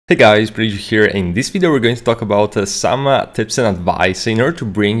Hey guys, Bridge here. In this video we're going to talk about some tips and advice in order to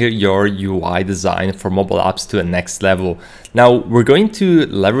bring your UI design for mobile apps to a next level. Now we're going to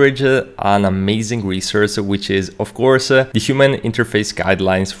leverage an amazing resource, which is of course the human interface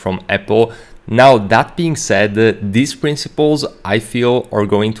guidelines from Apple. Now that being said, these principles I feel are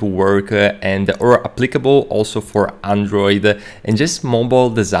going to work and are applicable also for Android and just mobile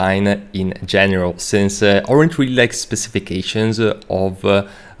design in general, since aren't really like specifications of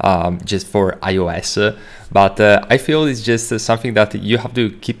just for iOS, but I feel it's just something that you have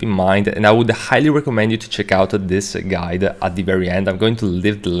to keep in mind, and I would highly recommend you to check out this guide at the very end. I'm going to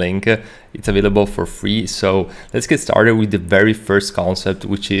leave the link. It's available for free. So let's get started with the very first concept,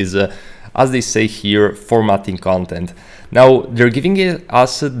 which is as they say here, formatting content. Now they're giving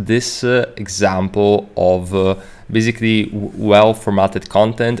us this example of basically well formatted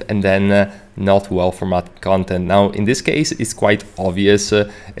content and then not well formatted content. Now in this case it's quite obvious.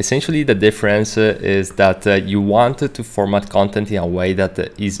 Essentially the difference is that you want to format content in a way that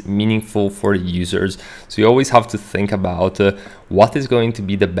is meaningful for the users. So you always have to think about what is going to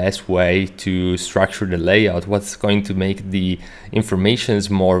be the best way to structure the layout, what's going to make the informations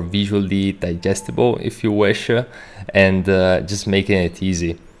more visually digestible, if you wish, and just making it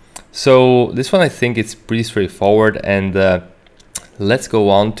easy. So this one I think it's pretty straightforward, and let's go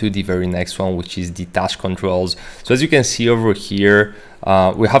on to the very next one, which is the touch controls. So as you can see over here,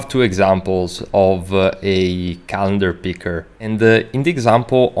 we have two examples of a calendar picker, and in the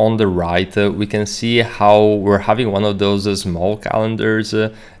example on the right we can see how we're having one of those small calendars,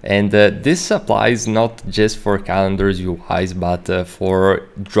 and this applies not just for calendars UIs but for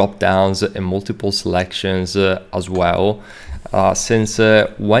drop downs and multiple selections as well. Since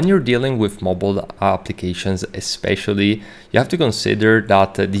when you're dealing with mobile applications especially, you have to consider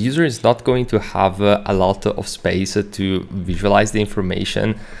that the user is not going to have a lot of space to visualize the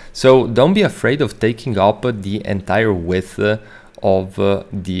information. So don't be afraid of taking up the entire width of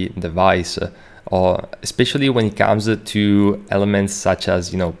the device, especially when it comes to elements such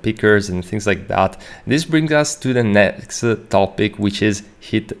as, pickers and things like that. This brings us to the next topic, which is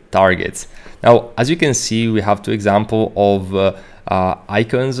hit targets. Now, as you can see, we have two examples of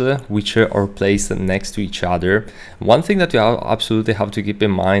icons which are placed next to each other. One thing that you absolutely have to keep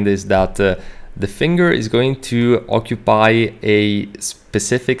in mind is that the finger is going to occupy a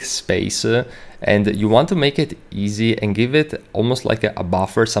specific space, and you want to make it easy and give it almost like a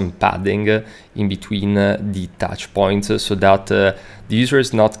buffer, some padding in between the touch points, so that the user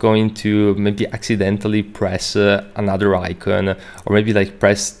is not going to maybe accidentally press another icon, or maybe like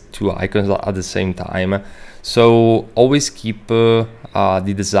press two icons at the same time. So always keep the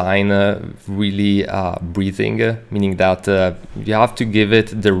design really breathing, meaning that you have to give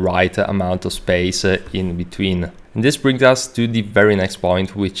it the right amount of space in between. And this brings us to the very next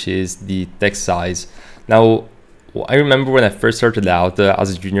point, which is the text size. Now, I remember when I first started out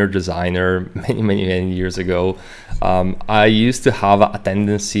as a junior designer many years ago, I used to have a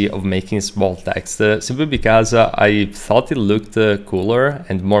tendency of making small text simply because I thought it looked cooler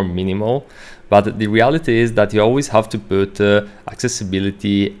and more minimal. But the reality is that you always have to put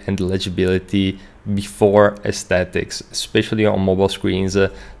accessibility and legibility before aesthetics, especially on mobile screens,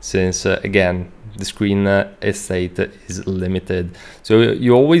 since again, the screen estate is limited. So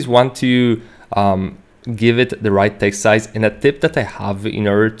you always want to give it the right text size. And a tip that I have in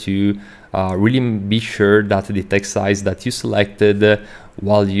order to really be sure that the text size that you selected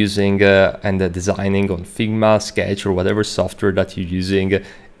while using and designing on Figma, Sketch, or whatever software that you're using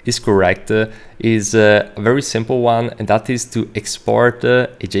is correct is a very simple one, and that is to export a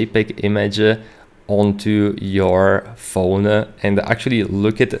JPEG image onto your phone and actually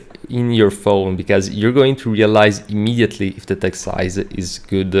look at it in your phone, because you're going to realize immediately if the text size is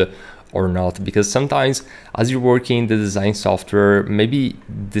good or not. Because sometimes as you're working in the design software, maybe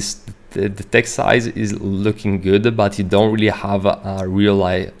the text size is looking good, but you don't really have a real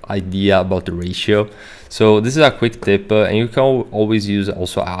idea about the ratio. So this is a quick tip, and you can always use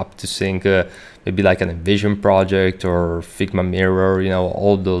also app to sync maybe like an Envision project or Figma Mirror,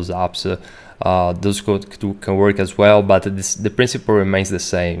 all those apps. Those can work as well, but the principle remains the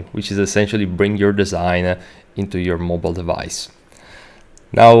same, which is essentially bring your design into your mobile device.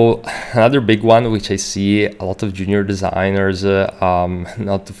 Now, another big one, which I see a lot of junior designers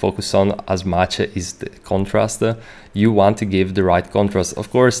not to focus on as much, is the contrast. You want to give the right contrast. Of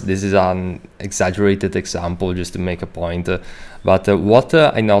course, this is an exaggerated example just to make a point. But what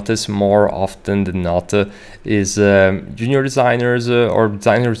I notice more often than not is junior designers or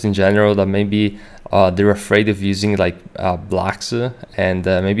designers in general that maybe they're afraid of using like blacks, and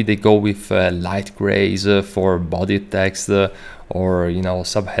maybe they go with light grays for body text, or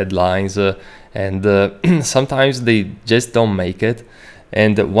sub headlines, and sometimes they just don't make it.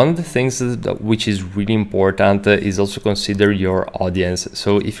 And one of the things which is really important is also consider your audience.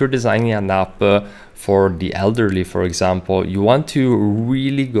 So if you're designing an app for the elderly, for example, you want to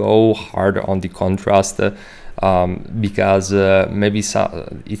really go hard on the contrast, because maybe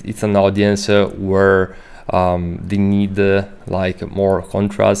it's an audience where they need like more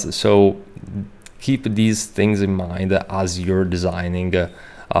contrast. So keep these things in mind as you're designing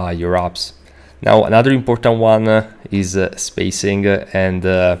your apps. Now, another important one is spacing, and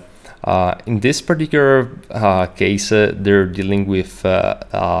in this particular case, they're dealing with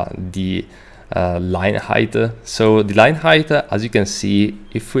the line height. So the line height, as you can see,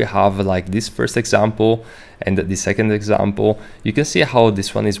 if we have like this first example and the second example, you can see how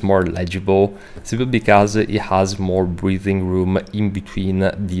this one is more legible, simply because it has more breathing room in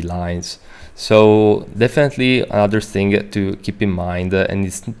between the lines. So definitely another thing to keep in mind, and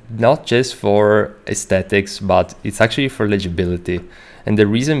it's not just for aesthetics, but it's actually for legibility. And the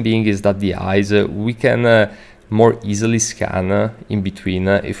reason being is that the eyes, we can more easily scan in between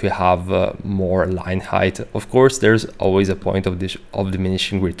if we have more line height. Of course, there's always a point of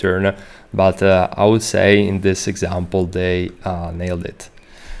diminishing return, but I would say in this example they nailed it.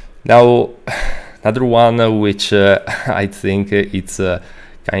 Now, another one which I think it's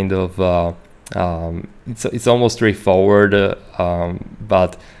kind of it's almost straightforward,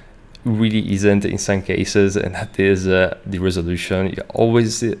 but really isn't in some cases, and that is the resolution. You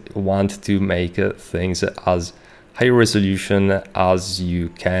always want to make things as high resolution as you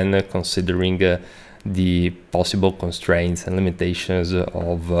can, considering the possible constraints and limitations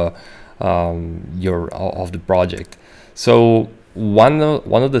of the project. So one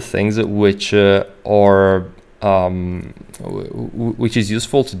of the things which which is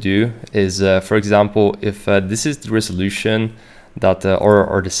useful to do is, for example, if this is the resolution that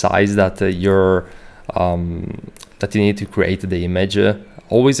or the size that that you need to create the image,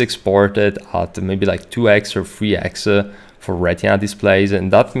 always export it at maybe like 2x or 3x for Retina displays,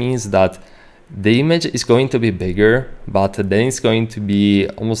 and that means that the image is going to be bigger, but then it's going to be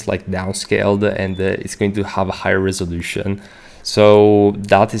almost like downscaled, and it's going to have a higher resolution. So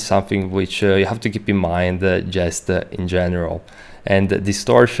that is something which you have to keep in mind just in general. And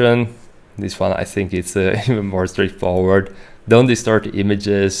distortion, this one I think it's even more straightforward. Don't distort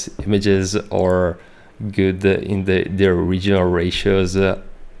images are good in their original ratios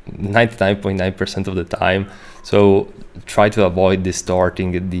 99.9% of the time. So try to avoid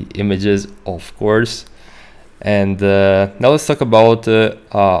distorting the images, of course. And now let's talk about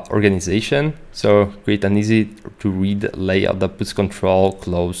organization. So create an easy to read layout that puts control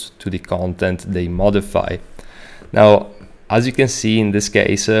close to the content they modify. Now, as you can see in this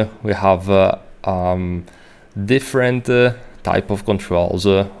case, we have different type of controls,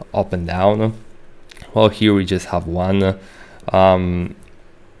 up and down. Well, here we just have one.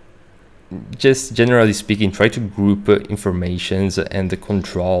 Just generally speaking, try to group informations and the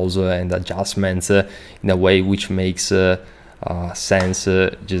controls and adjustments in a way which makes sense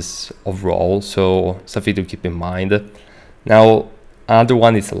just overall. So something to keep in mind. Now, another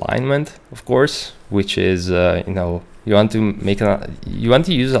one is alignment, of course, which is you want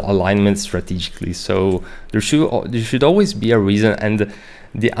to use alignment strategically. So there should always be a reason, and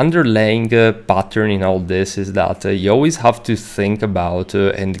the underlying pattern in all this is that you always have to think about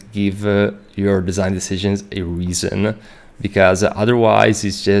and give your design decisions a reason, because otherwise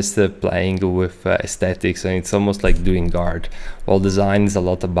it's just playing with aesthetics, and it's almost like doing art. While design is a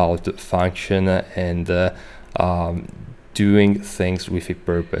lot about function and doing things with a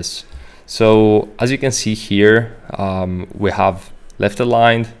purpose. So as you can see here, we have left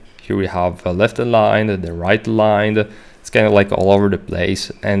aligned, here we have left aligned, then right aligned. It's kind of like all over the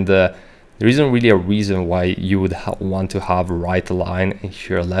place, and there isn't really a reason why you would want to have a right align and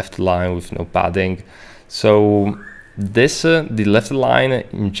here left align with no padding. So this the left align,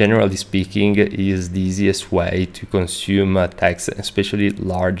 in generally speaking, is the easiest way to consume text, especially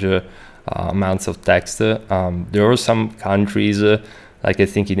large amounts of text. There are some countries, like I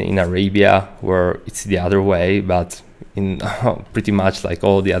think in Arabia, where it's the other way, but in pretty much like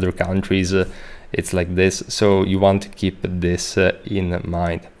all the other countries, it's like this. So you want to keep this in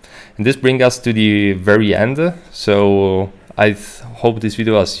mind. And this brings us to the very end. So I hope this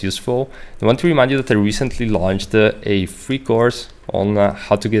video was useful. I want to remind you that I recently launched a free course on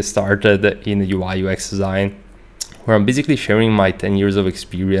how to get started in UI UX design, where I'm basically sharing my 10 years of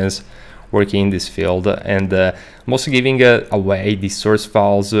experience working in this field. And I'm also giving away the source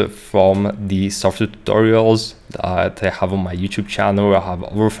files from the software tutorials that I have on my YouTube channel. I have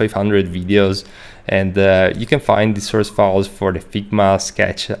over 500 videos, and you can find the source files for the Figma,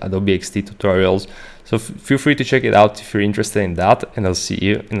 Sketch, Adobe XD tutorials. So feel free to check it out if you're interested in that, and I'll see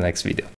you in the next video.